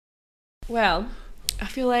Well, I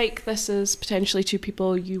feel like this is potentially two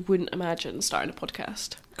people you wouldn't imagine starting a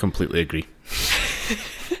podcast. Completely agree.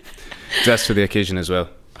 Dressed for the occasion as well.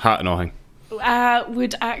 Hat and all. I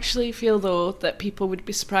would actually feel, though, that people would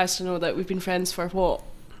be surprised to know that we've been friends for what?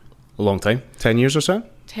 A long time. 10 years or so?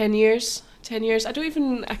 10 years. 10 years. I can't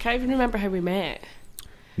even remember how we met.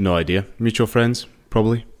 No idea. Mutual friends,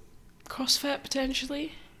 probably. CrossFit,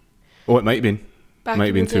 potentially. Oh, it might have been. Back might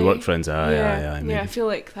have been through day. work friends. Aye, Yeah, I feel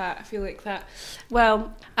like that.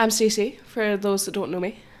 Well, I'm Stacey, for those that don't know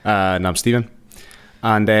me. And I'm Steven.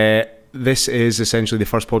 And this is essentially the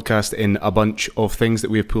first podcast in a bunch of things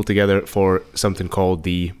that we have pulled together for something called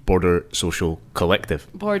the Border Social Collective.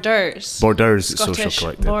 Borders Social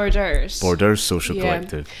Collective. Borders Social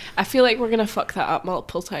Collective. I feel like we're going to fuck that up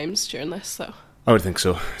multiple times during this, though. I would think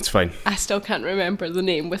so. It's fine. I still can't remember the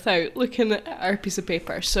name without looking at our piece of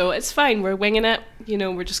paper. So it's fine. We're winging it.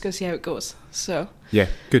 We're just going to see how it goes. So yeah,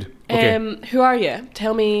 good. Okay. Who are you?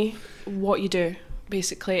 Tell me what you do,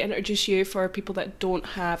 basically. Introduce you for people that don't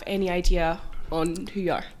have any idea on who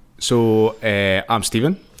you are. So I'm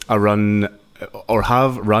Steven. I run or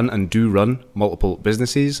have run and do run multiple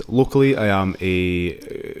businesses. Locally, I am a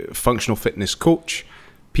functional fitness coach,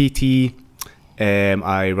 PT.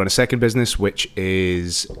 I run a second business, which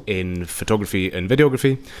is in photography and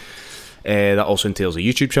videography. That also entails a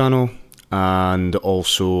YouTube channel, and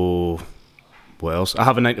also, what else? I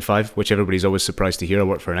have a 9-to-5, which everybody's always surprised to hear. I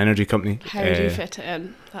work for an energy company. How do you fit it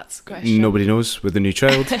in? That's the question. Nobody knows with the new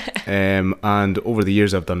child. And over the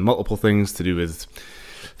years, I've done multiple things to do with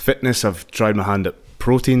fitness. I've tried my hand at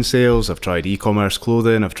protein sales, I've tried e-commerce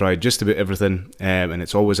clothing, I've tried just about everything, and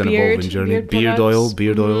it's always an evolving journey. Beard oil,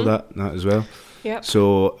 that as well. Yep.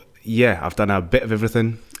 So yeah, I've done a bit of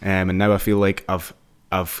everything, and now I feel like I've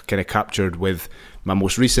kind of captured with my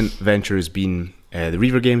most recent venture has been the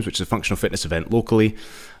Reaver Games, which is a functional fitness event locally,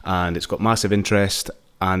 and it's got massive interest,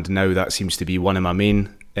 and now that seems to be one of my main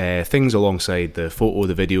things alongside the photo,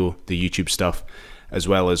 the video, the YouTube stuff, as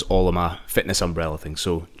well as all of my fitness umbrella things.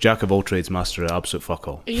 So jack of all trades, master of absolute fuck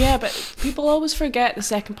all. Yeah, but people always forget the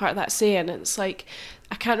second part of that saying. It's like,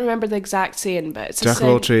 I can't remember the exact saying, but it's jack of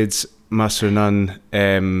all trades, master of none.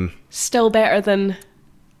 Still better than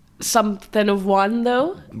something of one,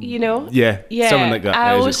 though, Yeah, something like that.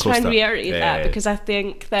 I always try and reiterate that because I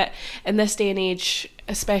think that in this day and age,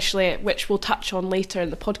 especially, which we'll touch on later in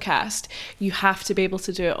the podcast, you have to be able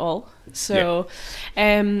to do it all. So,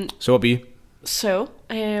 So I'll be.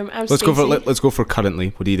 I'm let's Stacey. let's go for currently.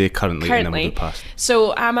 What do you do currently? And then we'll do past.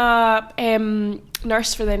 So I'm a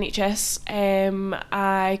nurse for the NHS.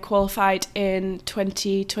 I qualified in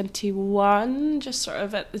 2021, just sort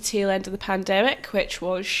of at the tail end of the pandemic, which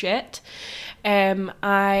was shit.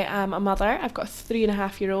 I am a mother. I've got a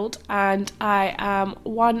 3.5-year-old, and I am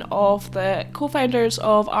one of the co-founders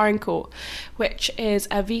of R&Co, which is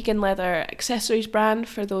a vegan leather accessories brand.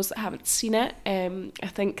 For those that haven't seen it, I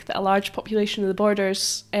think that a large population of the Borders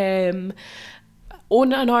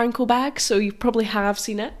own an R&Co bag, so you probably have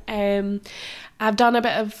seen it. I've done a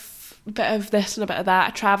bit of this and a bit of that.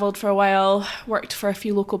 I travelled for a while, worked for a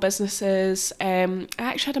few local businesses. I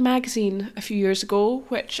actually had a magazine a few years ago,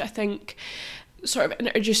 which I think sort of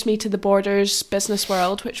introduced me to the Borders business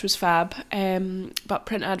world, which was fab. But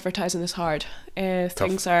print advertising is hard.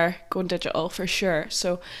 Things are going digital for sure.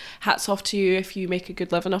 So hats off to you if you make a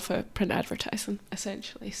good living off of print advertising,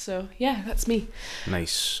 essentially. So yeah, that's me.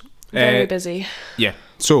 Nice. Very busy. Yeah.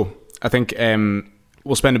 So I think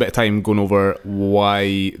we'll spend a bit of time going over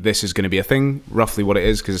why this is going to be a thing, roughly what it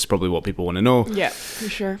is, because it's probably what people want to know. Yeah, for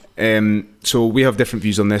sure. So we have different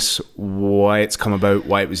views on this, why it's come about,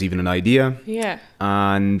 why it was even an idea. Yeah.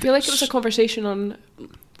 And I feel like it was a conversation on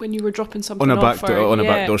when you were dropping something on a off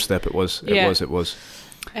back doorstep. It was.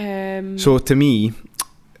 So to me,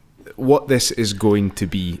 what this is going to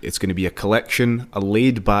be, it's going to be a collection, a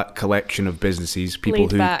laid-back collection of businesses, people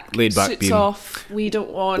laid back suits being off. We don't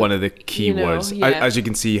want one of the key words. Yeah. As you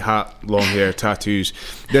can see, hat, long hair, tattoos.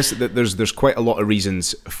 There's quite a lot of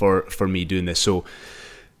reasons for me doing this. So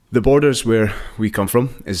the Borders where we come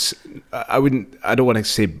from is, I don't want to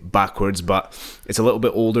say backwards, but it's a little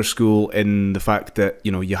bit older school in the fact that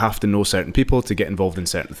you have to know certain people to get involved in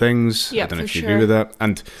certain things. Yeah, I don't know if you sure. agree with that.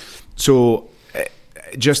 And so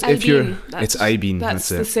just if you're, it's I-bean. That's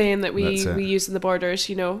the saying that we use in the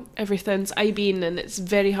Borders. Everything's I-bean, and it's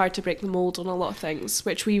very hard to break the mold on a lot of things,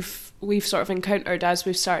 which we've sort of encountered as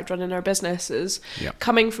we've started running our businesses. Yeah.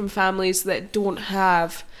 Coming from families that don't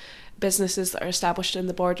have businesses that are established in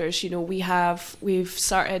the Borders, we've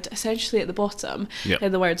started essentially at the bottom, Yep.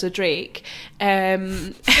 in the words of Drake.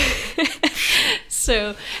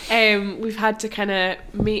 So we've had to kind of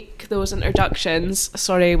make those introductions.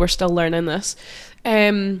 Sorry, we're still learning this.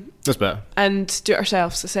 That's better. And do it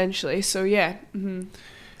ourselves, essentially. So yeah.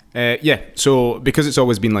 So because it's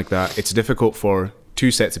always been like that, it's difficult for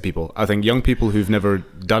two sets of people. I think young people who've never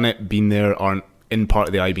done it, been there, aren't in part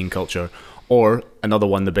of the iBean culture. Or another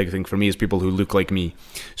one, the big thing for me is people who look like me.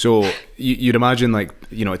 So you'd imagine, like,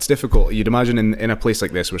 you know, it's difficult. You'd imagine in a place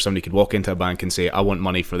like this where somebody could walk into a bank and say, I want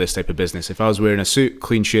money for this type of business. If I was wearing a suit,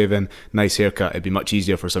 clean shaven, nice haircut, it'd be much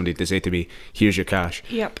easier for somebody to say to me, here's your cash.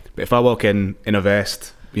 Yep. But if I walk in a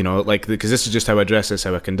vest, you know, like, because this is just how I dress, this is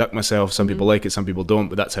how I conduct myself. Some people like it, some people don't,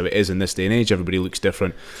 but that's how it is in this day and age. Everybody looks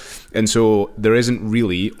different. And so there isn't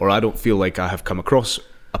really, or I don't feel like I have come across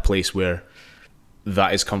a place where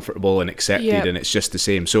that is comfortable and accepted, and it's just the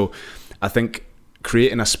same. So I think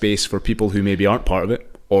creating a space for people who maybe aren't part of it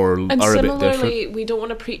or are a bit different. And similarly, we don't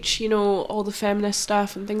want to preach, you know, all the feminist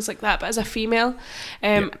stuff and things like that, but as a female,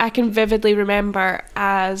 I can vividly remember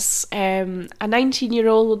as a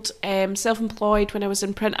 19-year-old, self-employed when I was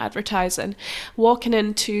in print advertising, walking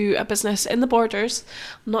into a business in the Borders,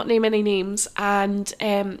 not name any names, and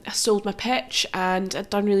I sold my pitch and I'd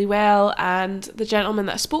done really well, and the gentleman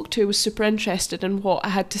that I spoke to was super interested in what I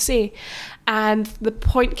had to say. And the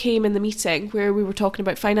point came in the meeting where we were talking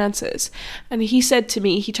about finances, and he said to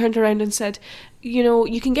me, he turned around and said, you know,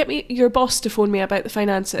 you can get me your boss to phone me about the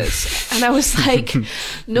finances. And I was like,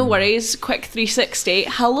 no worries, quick 360,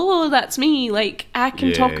 hello, that's me, like, I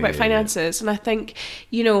can talk about finances. And I think,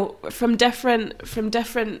 you know, from different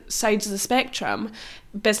sides of the spectrum,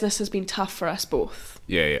 business has been tough for us both.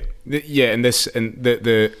 And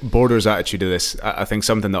the Borders attitude of this, I think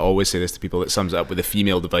something that I always say this to people, that sums it up with the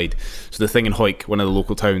female divide. So the thing in Hawick, one of the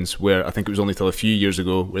local towns, where I think it was only till a few years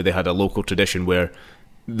ago where they had a local tradition where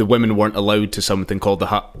the women weren't allowed to something called the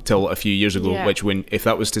hut till a few years ago, which, when if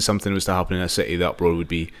that was to something was to happen in a city, that uproar would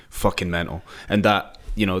be fucking mental. And that,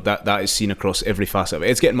 you know, that is seen across every facet of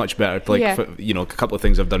it. It's getting much better. Like, you know, a couple of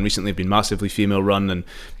things I've done recently have been massively female run, and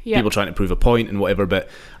people trying to prove a point and whatever. But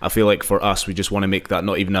I feel like for us, we just want to make that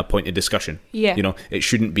not even a point of discussion. You know, it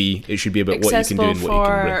should be about what you can do and what you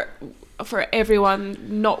can bring. For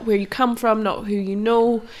everyone, not where you come from, not who you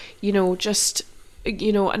know, just,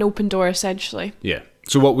 you know, an open door, essentially.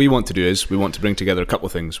 So what we want to do is we want to bring together a couple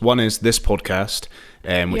of things. One is this podcast,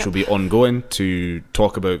 which will be ongoing, to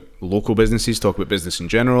talk about local businesses, talk about business in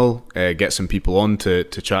general, get some people on to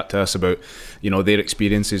chat to us about, you know, their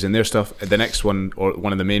experiences and their stuff. The next one, or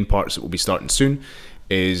one of the main parts that will be starting soon,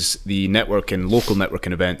 is the local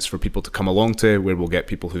networking events for people to come along to, where we'll get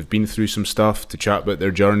people who've been through some stuff to chat about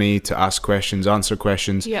their journey, to ask questions, answer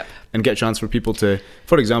questions, and get a chance for people to,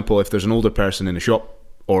 for example, if there's an older person in a shop,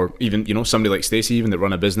 or even, you know, somebody like Stacey even that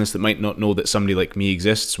run a business that might not know that somebody like me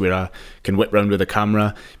exists, where I can whip round with a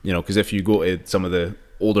camera, you know, because if you go to some of the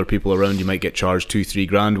older people around, you might get charged 2-3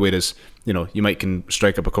 grand, whereas, you know, you might can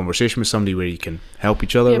strike up a conversation with somebody where you can help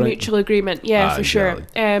each other, right? Mutual agreement, for sure.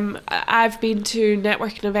 I've been to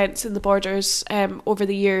networking events in the Borders over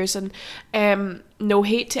the years, and no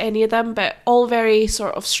hate to any of them, but all very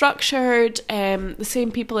sort of structured, the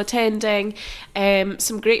same people attending,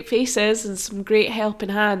 some great faces and some great helping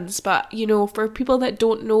hands. But, you know, for people that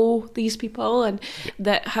don't know these people and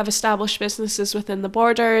that have established businesses within the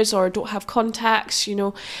Borders or don't have contacts, you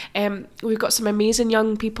know, we've got some amazing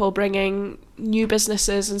young people bringing new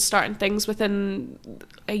businesses and starting things within,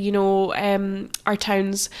 you know, our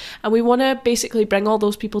towns, and we want to basically bring all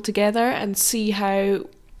those people together and see how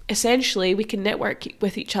essentially we can network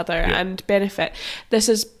with each other and benefit. This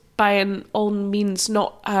is by all means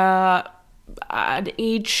not an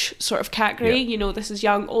age sort of category, you know, this is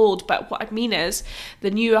young, old, but what I mean is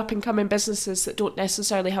the new up and coming businesses that don't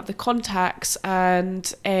necessarily have the contacts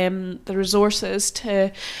and the resources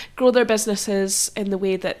to grow their businesses in the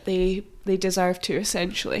way that they deserve to,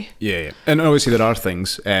 essentially. And obviously there are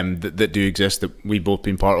things that do exist that we've both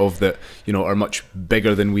been part of that, you know, are much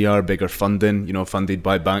bigger than we are, bigger funding, you know, funded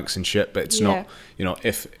by banks and shit, but it's not, you know,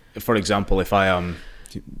 if for example, if I am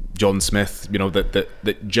John Smith, you know,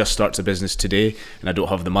 that just starts a business today and I don't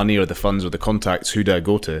have the money or the funds or the contacts, who do I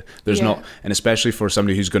go to? There's not, and especially for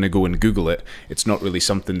somebody who's going to go and Google it, it's not really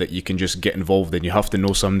something that you can just get involved in. You have to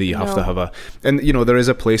know somebody, you have to have and you know, there is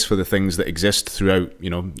a place for the things that exist throughout, you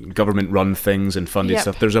know, government run things and funded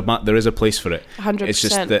stuff. There is a place for it. 100%. It's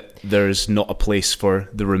just that there's not a place for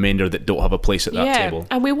the remainder that don't have a place at that table.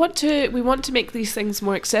 And we want to make these things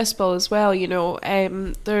more accessible as well, you know.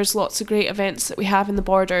 There's lots of great events that we have in the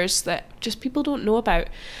Borders that just people don't know about,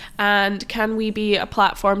 and can we be a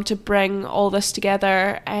platform to bring all this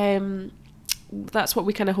together that's what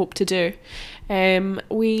we kind of hope to do.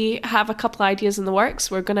 We have a couple ideas in the works.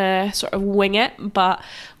 We're gonna sort of wing it, but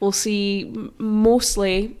we'll see.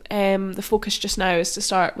 Mostly, the focus just now is to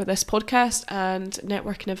start with this podcast and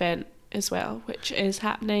networking event as well, which is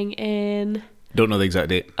happening in... Don't know the exact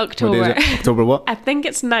date. October. What day is it? October what? I think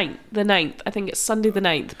it's the 9th. I think it's Sunday the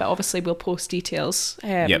 9th, but obviously we'll post details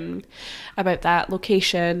about that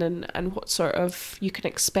location and what sort of you can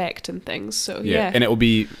expect and things. So yeah. And it'll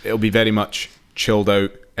be very much chilled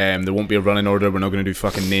out. There won't be a running order. We're not going to do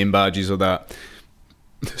fucking name badges or that.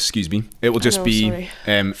 Excuse me. It will just be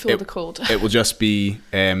full of the cold. It will just be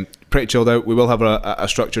pretty chilled out. We will have a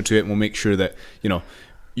structure to it, and we'll make sure that, you know,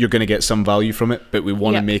 you're going to get some value from it, but we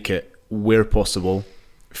want to make it, where possible,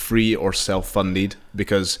 free or self-funded,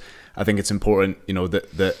 because I think it's important, you know,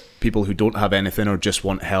 that people who don't have anything or just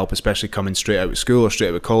want help, especially coming straight out of school or straight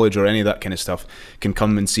out of college or any of that kind of stuff, can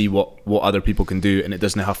come and see what other people can do, and it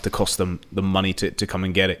doesn't have to cost them the money to come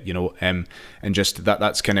and get it, you know. And just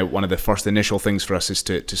that's kind of one of the first initial things for us, is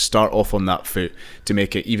to start off on that foot, to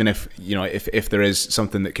make it, even if, you know, if there is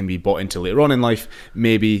something that can be bought into later on in life,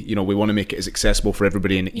 maybe, you know, we want to make it as accessible for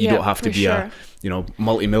everybody, and you don't have to be a, you know,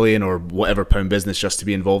 multi-million or whatever pound business just to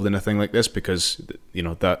be involved in a thing like this, because, you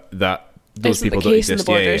know, that those people don't exist. In the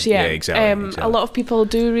borders, exactly. A lot of people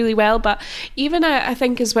do really well, but even I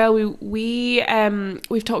think as well, we've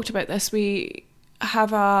talked about this. We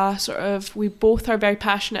have a sort of, we both are very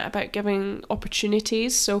passionate about giving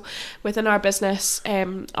opportunities. So within our business,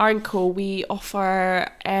 R&Co, we offer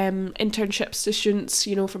internships to students,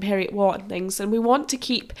 you know, from Heriot Watt and things, and we want to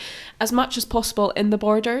keep as much as possible in the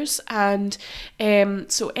borders. And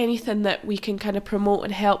so anything that we can kind of promote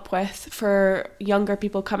and help with for younger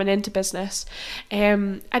people coming into business,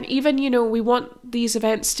 and even, you know, we want these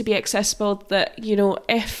events to be accessible, that, you know,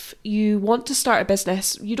 if you want to start a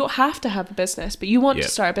business, you don't have to have a business, but you want to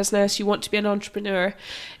start a business, you want to be an entrepreneur,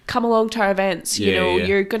 come along to our events. You know,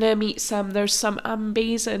 you're gonna meet there's some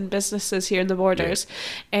amazing businesses here in the borders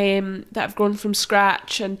that have grown from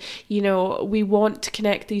scratch, and, you know, we want to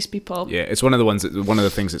connect these people. It's one of the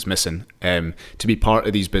things that's missing. To be part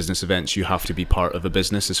of these business events, you have to be part of a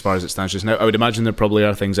business as far as it stands just now. I would imagine there probably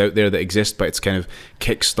are things out there that exist, but it's kind of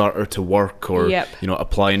Kickstarter to work, or you know,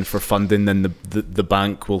 applying for funding, then the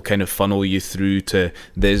bank will kind of funnel you through to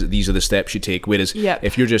these are the steps you take. Whereas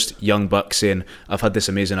if you're just young buck saying, I've had this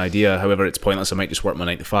amazing idea, however it's pointless, I might just work my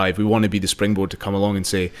 9 to 5, we want to be the springboard to come along and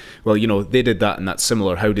say, well, you know, they did that and that's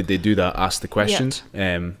similar, how did they do that? Ask the questions.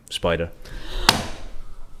 Spider.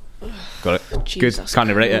 Got it. Jesus good.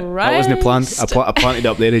 Can't write it. Christ. That wasn't planned. I planted it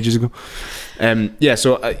up there ages ago.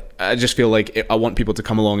 So I just feel like I want people to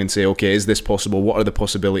come along and say, okay, is this possible? What are the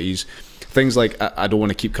possibilities? Things like, I don't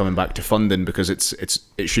want to keep coming back to funding, because it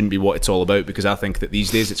shouldn't be what it's all about, because I think that these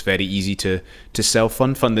days it's very easy to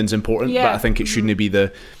self-fund. Funding's important, but I think it shouldn't be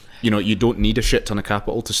the, you know, you don't need a shit ton of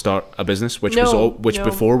capital to start a business,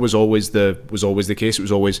 before was always the case. It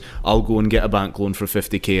was always, I'll go and get a bank loan for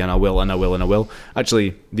 50k and I will.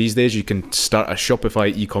 Actually, these days you can start a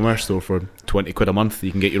Shopify e-commerce store for 20 quid a month.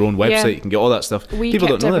 You can get your own website, you can get all that stuff. We People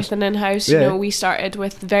kept don't know everything in-house. You know, we started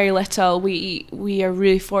with very little. We are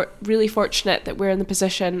really fortunate that we're in the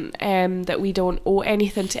position that we don't owe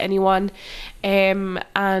anything to anyone.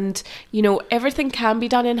 And, you know, everything can be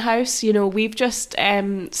done in-house. You know, we've just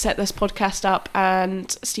set this podcast up,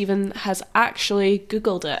 and Stephen has actually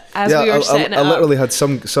Googled it as we were setting it up. I literally had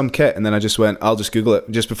some kit, and then I just went, I'll just Google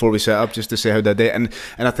it just before we set up, just to see how they did it. And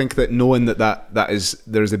I think that knowing that is,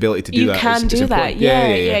 there's the ability to do that. You can do that.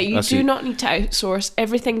 Yeah. You do not need to outsource.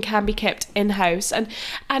 Everything can be kept in-house.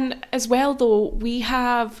 And as well, though, we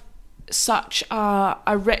have such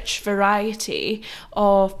a rich variety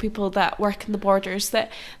of people that work in the borders,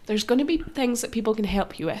 that there's going to be things that people can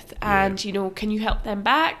help you with, and you know, can you help them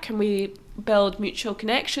back? Can we build mutual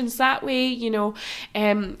connections that way? You know,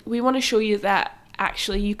 we want to show you that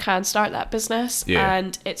actually you can start that business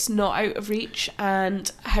and it's not out of reach.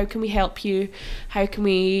 And how can we help you? How can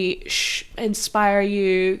we inspire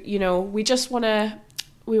you? You know, we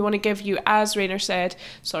want to give you, as Rainer said,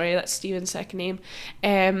 sorry, that's Stephen's second name,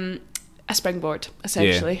 a springboard,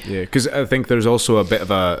 essentially. Because I think there's also a bit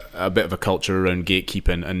of a culture around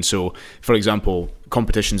gatekeeping, and so, for example,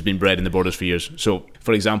 competition's been bred in the borders for years. So,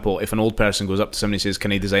 for example, if an old person goes up to somebody and says,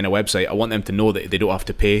 "Can I design a website?" I want them to know that they don't have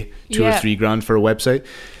to pay $2,000 or $3,000 for a website.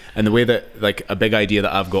 And the way that, like, a big idea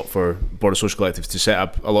that I've got for Border Social Collective to set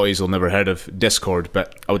up, a lot of you will never heard of Discord,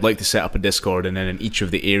 but I would like to set up a Discord, and then in each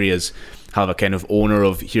of the areas have a kind of owner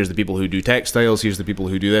of, here's the people who do textiles, here's the people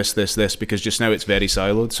who do this, because just now it's very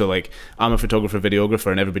siloed. So like, I'm a photographer,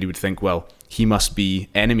 videographer, and everybody would think, well, he must be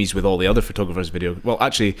enemies with all the other photographers well,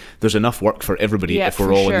 actually, there's enough work for everybody if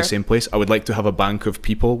we're all in the same place. I would like to have a bank of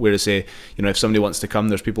people where to say, if somebody wants to come,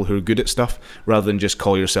 there's people who are good at stuff, rather than just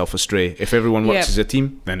call yourself a stray. If everyone works as a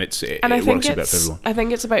team, then it works a bit for everyone. I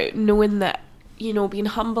think it's about knowing that, being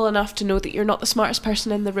humble enough to know that you're not the smartest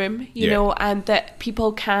person in the room, you know, and that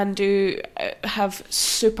people can have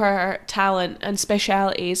super talent and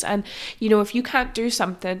specialities. And, if you can't do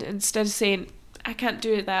something, instead of saying, I can't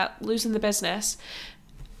do that, losing the business,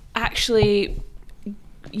 actually,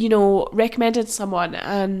 recommended someone.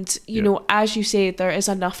 And, as you say, there is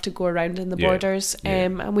enough to go around in the borders.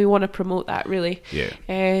 And we want to promote that, really. Yeah.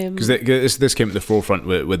 Because this came to the forefront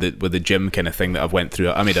with the gym kind of thing that I've went through.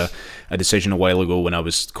 I made a decision a while ago when I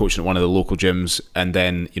was coaching at one of the local gyms, and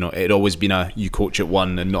then, it had always been you coach at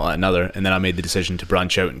one and not at another. And then I made the decision to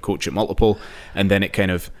branch out and coach at multiple. And then it kind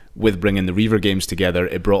of, with bringing the Reaver games together,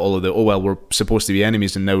 it brought all of the, we're supposed to be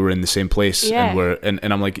enemies and now we're in the same place, and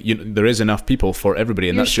I'm like, there is enough people for everybody,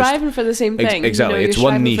 and you're that's striving for the same thing. Exactly, it's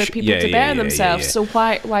you're one niche for people to better themselves. So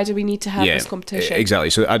why do we need to have this competition? Exactly.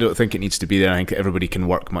 So I don't think it needs to be there. I think everybody can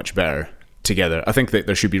work much better together. I think that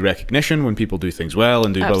there should be recognition when people do things well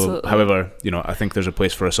and do blah, blah, blah. However, I think there's a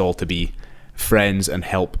place for us all to be friends and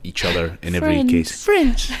help each other in every case.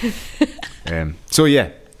 Friends. So yeah.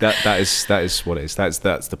 That is what it is. That's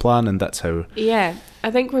the plan, and that's how. Yeah, I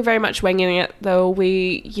think we're very much winging it, though.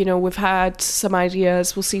 We've had some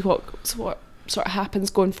ideas. We'll see what sort of happens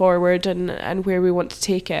going forward, and where we want to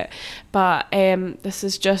take it. But this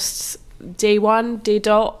is just day one, day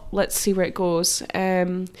dot. Let's see where it goes.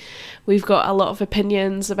 We've got a lot of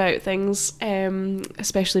opinions about things,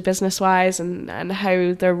 especially business wise, and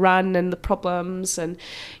how they're run and the problems, and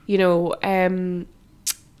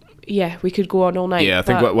yeah, we could go on all night. Yeah, I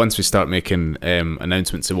think once we start making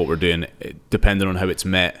announcements of what we're doing, depending on how it's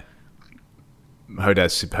met, how do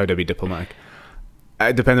I be diplomatic?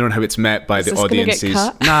 Depending on how it's met by the audiences,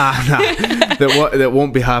 that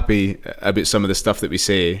won't be happy about some of the stuff that we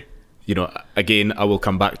say. Again, I will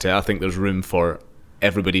come back to it. I think there's room for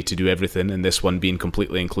everybody to do everything, and this one being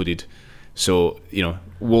completely included. So,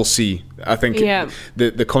 we'll see. I think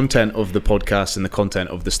the content of the podcast and the content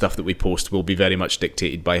of the stuff that we post will be very much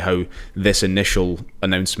dictated by how this initial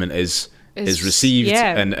announcement is received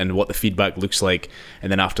and what the feedback looks like. And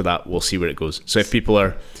then after that, we'll see where it goes. So if people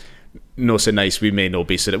are no so nice, we may not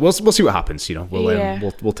base it. We'll see what happens.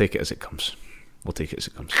 We'll take it as it comes.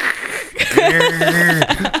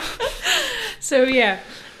 So yeah.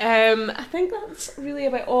 I think that's really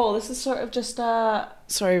about all. This is sort of just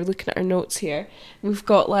sorry, looking at our notes here. We've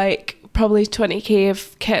got like probably 20k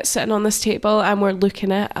of kit sitting on this table, and we're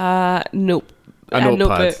looking at a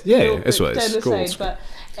notepad. Yeah, that's what it is. Cool. But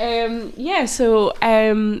so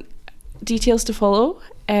details to follow.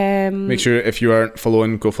 Make sure if you aren't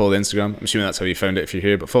following, go follow the Instagram. I'm assuming that's how you found it if you're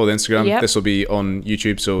here, but follow the Instagram. Yep. This will be on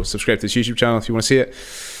YouTube, so subscribe to this YouTube channel if you want to see it.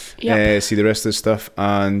 Yep. See the rest of the stuff,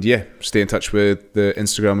 and stay in touch with the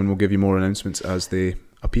Instagram, and we'll give you more announcements as they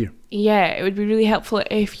appear. Yeah, it would be really helpful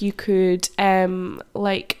if you could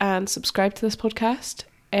like and subscribe to this podcast,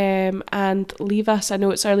 and leave us, I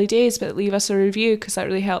know it's early days, but leave us a review, because that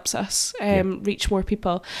really helps us reach more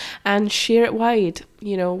people, and share it wide.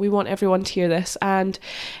 We want everyone to hear this, and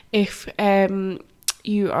if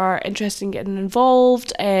you are interested in getting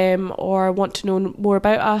involved or want to know more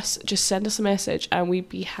about us, just send us a message and we'd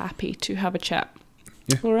be happy to have a chat.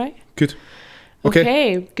 All right, good.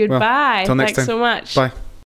 Okay, goodbye. Well, till next time. Thanks so much. Bye.